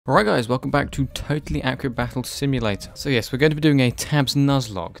Alright guys, welcome back to Totally Accurate Battle Simulator. So yes, we're going to be doing a Tabs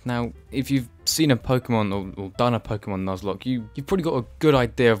Nuzlocke. Now, if you've seen a Pokemon or done a Pokemon Nuzlocke, you've probably got a good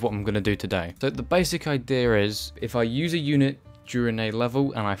idea of what I'm going to do today. So the basic idea is, if I use a unit during a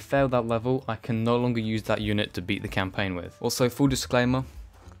level and I fail that level, I can no longer use that unit to beat the campaign with. Also, full disclaimer,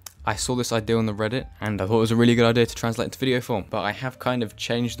 I saw this idea on the Reddit and I thought it was a really good idea to translate into video form, but I have kind of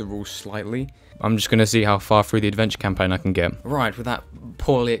changed the rules slightly. I'm just going to see how far through the adventure campaign I can get. Right, with that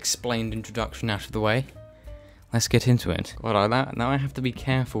poorly explained introduction out of the way, let's get into it. Well, now I have to be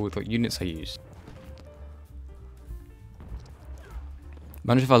careful with what units I use.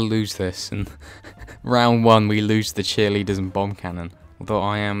 Imagine if I lose this and round one we lose the cheerleaders and bomb cannon. Although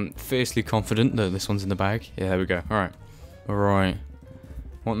I am fiercely confident that this one's in the bag. Yeah, there we go. Alright. Alright.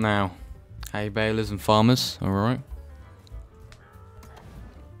 What now? Hay balers and farmers. Alright.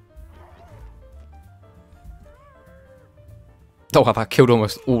 Oh, I killed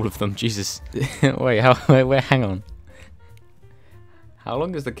almost all of them. Jesus. Wait, hang on. How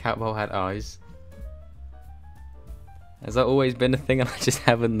long has the catball had eyes? Has that always been a thing and I just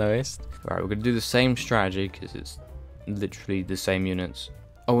haven't noticed? Alright, we're going to do the same strategy because it's literally the same units.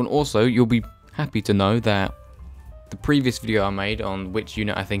 Oh, and also, you'll be happy to know that the previous video I made on which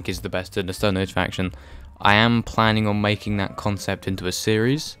unit I think is the best in the Stone Age faction, I am planning on making that concept into a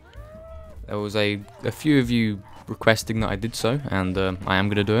series. There was a few of you requesting that I did so, and I am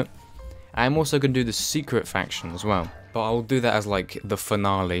going to do it. I am also going to do the secret faction as well, but I'll do that as like the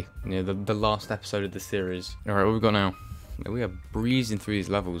finale, you know, the last episode of the series. Alright, what we got now? We are breezing through these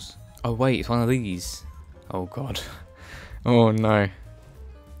levels. Oh wait, it's one of these. Oh god. Oh no. Alright,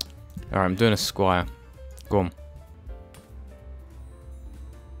 I'm doing a squire. Go on.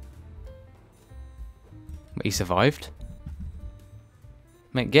 He survived?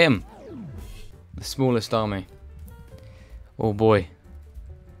 Mate, get him! The smallest army. Oh boy.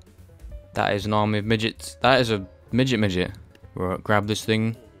 That is an army of midgets. That is a midget. Right, grab this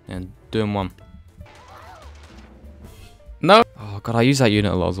thing and do him one. No! Oh god, I use that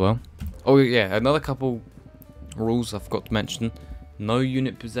unit a lot as well. Oh yeah, another couple rules I forgot to mention. No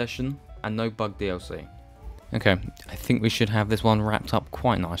unit possession and no bug DLC. Okay, I think we should have this one wrapped up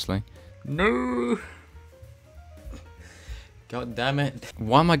quite nicely. No! God damn it.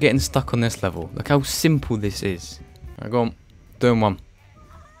 Why am I getting stuck on this level? Look how simple this is. Alright, go on. Doing one.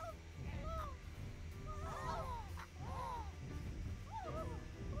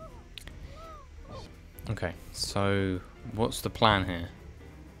 Okay, so what's the plan here?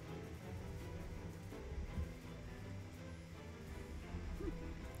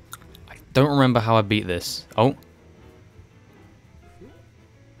 I don't remember how I beat this. Oh.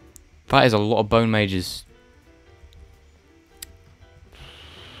 That is a lot of bone mages.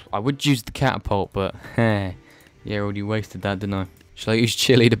 I would use the catapult, but yeah, already wasted that, didn't I? Shall I use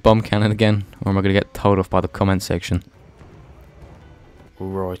cheerleader bomb cannon again, or am I going to get told off by the comment section?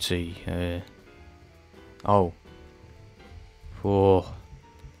 Righty. Oh.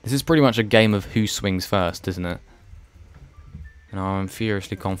 This is pretty much a game of who swings first, isn't it? And I'm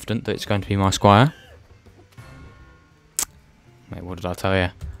furiously confident that it's going to be my squire. Wait, what did I tell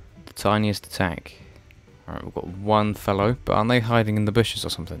you? The tiniest attack. Alright, we've got one fellow, but aren't they hiding in the bushes or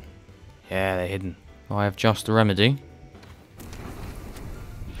something? Yeah, they're hidden. Oh, I have just the remedy.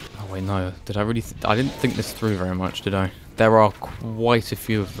 Oh wait, no. Did I really... I didn't think this through very much, did I? There are quite a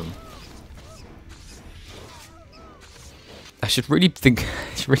few of them. I should really think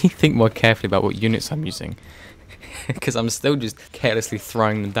more carefully about what units I'm using. Because I'm still just carelessly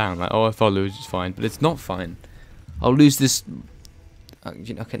throwing them down. Like, oh, if I lose, it's fine. But it's not fine. I'll lose this...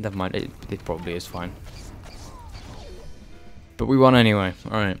 okay, never mind. It probably is fine. But we won anyway.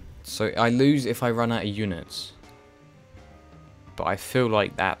 Alright. So I lose if I run out of units. But I feel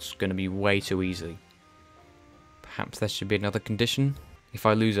like that's going to be way too easy. Perhaps there should be another condition. If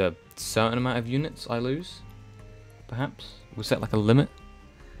I lose a certain amount of units, I lose. Perhaps. We'll set like a limit.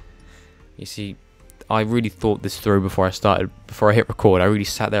 You see, I really thought this through before I hit record. I really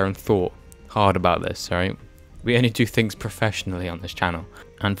sat there and thought hard about this, alright? We only do things professionally on this channel.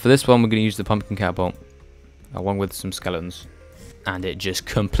 And for this one, we're going to use the pumpkin catapult, along with some skeletons. And it just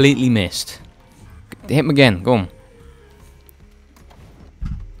completely missed. Hit him again, go on.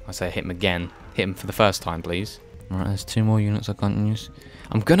 I say hit him again. Hit him for the first time, please. Alright, there's two more units I can't use.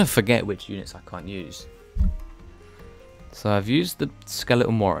 I'm going to forget which units I can't use. So I've used the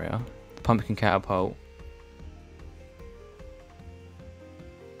skeleton warrior, the pumpkin catapult,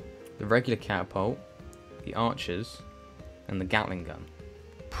 the regular catapult, the archers, and the Gatling gun.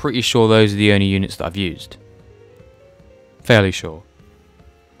 Pretty sure those are the only units that I've used. Fairly sure.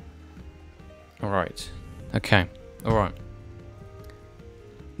 Alright. Okay. Alright.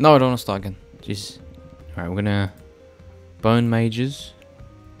 No, I don't want to start again. Jeez. Alright, we're gonna bone mages.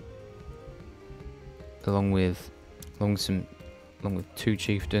 Along with 2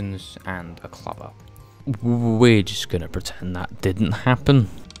 chieftains and a clubber. We're just gonna pretend that didn't happen.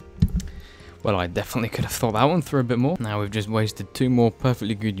 Well, I definitely could have thought that one through a bit more. Now we've just wasted 2 more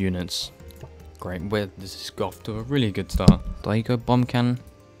perfectly good units. Great, where does this go off to a really good start? There you go, bomb cannon.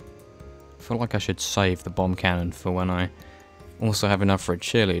 I feel like I should save the bomb cannon for when I also have enough for a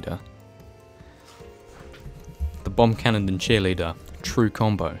cheerleader. The bomb cannon and cheerleader, true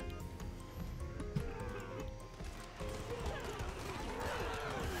combo.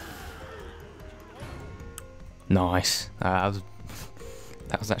 Nice. That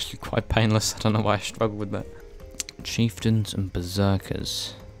was actually quite painless. I don't know why I struggled with that. Chieftains and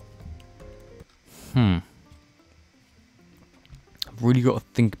berserkers. I've really got to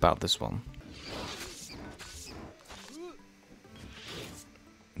think about this one.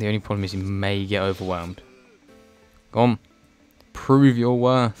 The only problem is he may get overwhelmed. Go on. Prove your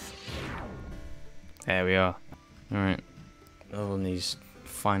worth. There we are. Alright. On these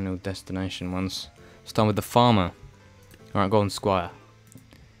final destination ones. Start with the farmer. Alright, go on, squire.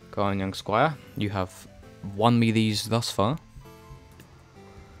 Go on, young squire. You have won me these thus far.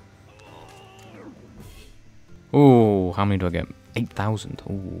 Oh, how many do I get? 8,000.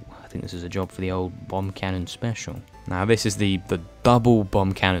 Oh, I think this is a job for the old bomb cannon special. Now, this is the double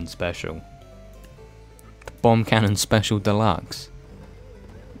bomb cannon special. The bomb cannon special deluxe.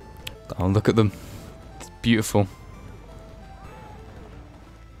 Oh, look at them. It's beautiful.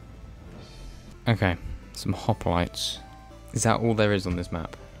 Okay, some hoplites. Is that all there is on this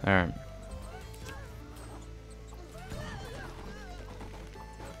map? Alright.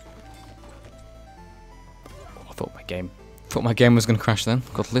 Oh, I thought my game was gonna crash then.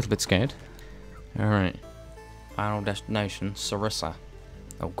 Got a little bit scared. Alright. Final destination, Sarissa.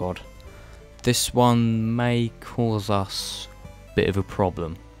 Oh god. This one may cause us a bit of a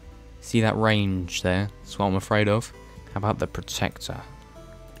problem. See that range there? That's what I'm afraid of. How about the protector?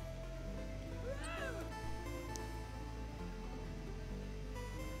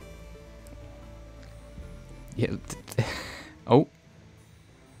 Yeah. Oh.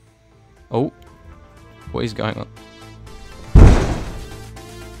 Oh. What is going on?